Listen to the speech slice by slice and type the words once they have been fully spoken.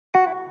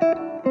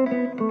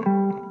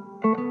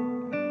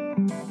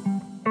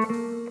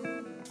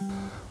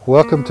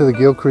Welcome to the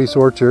Gilcrease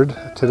Orchard.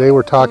 Today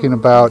we're talking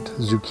about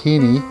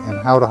zucchini and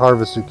how to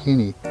harvest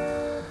zucchini.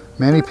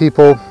 Many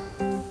people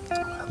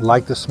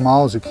like the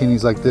small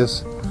zucchinis like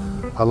this.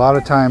 A lot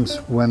of times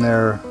when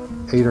they're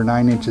 8 or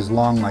 9 inches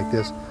long like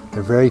this,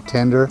 they're very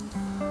tender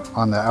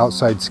on the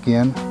outside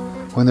skin.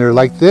 When they're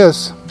like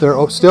this,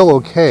 they're still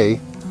okay.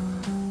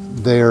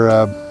 They're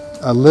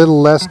a little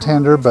less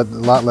tender, but a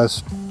lot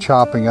less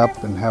chopping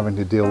up and having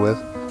to deal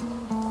with.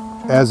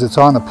 As it's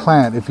on the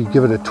plant, if you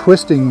give it a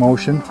twisting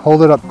motion,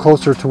 hold it up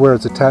closer to where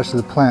it's attached to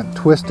the plant,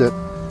 twist it,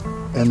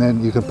 and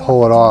then you can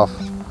pull it off.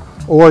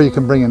 Or you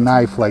can bring a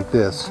knife like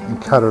this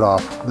and cut it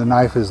off. The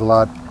knife is a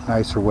lot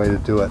nicer way to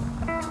do it,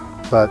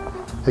 but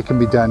it can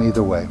be done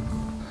either way.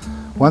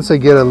 Once they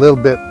get a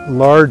little bit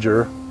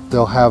larger,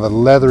 they'll have a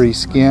leathery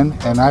skin,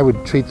 and I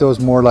would treat those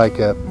more like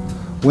a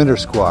winter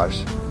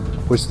squash,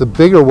 which the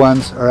bigger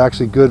ones are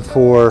actually good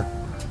for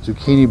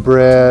zucchini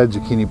bread,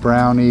 zucchini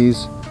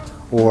brownies,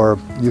 or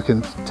you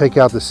can take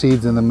out the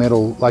seeds in the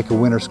middle like a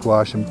winter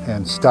squash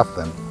and stuff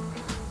them.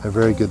 They're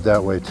very good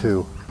that way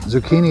too.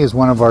 Zucchini is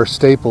one of our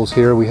staples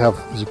here. We have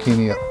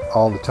zucchini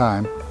all the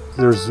time.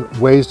 There's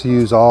ways to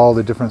use all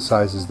the different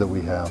sizes that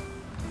we have.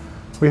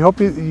 We hope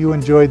you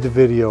enjoyed the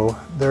video.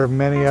 There are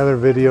many other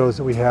videos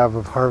that we have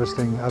of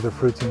harvesting other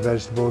fruits and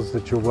vegetables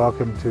that you're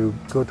welcome to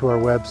go to our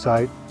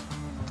website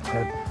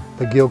at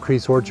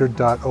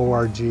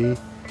thegilcreaseorchard.org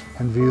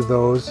and view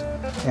those,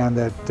 and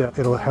that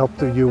it'll help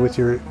you with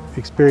your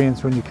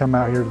experience when you come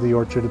out here to the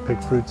orchard to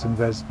pick fruits and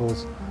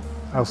vegetables.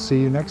 I'll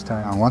see you next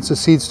time. And once the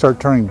seeds start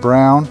turning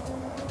brown,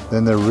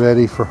 then they're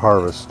ready for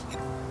harvest.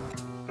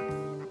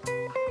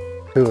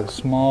 To a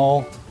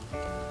small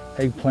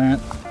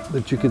eggplant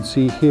that you can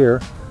see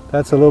here,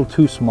 that's a little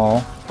too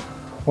small.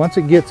 Once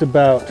it gets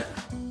about,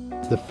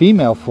 the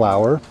female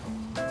flower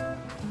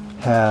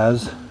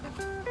has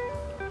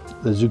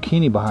the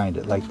zucchini behind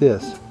it like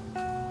this.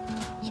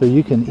 So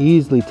you can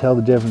easily tell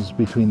the difference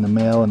between the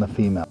male and the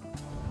female.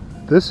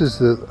 This is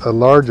a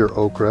larger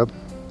okra,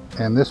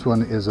 and this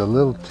one is a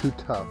little too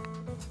tough.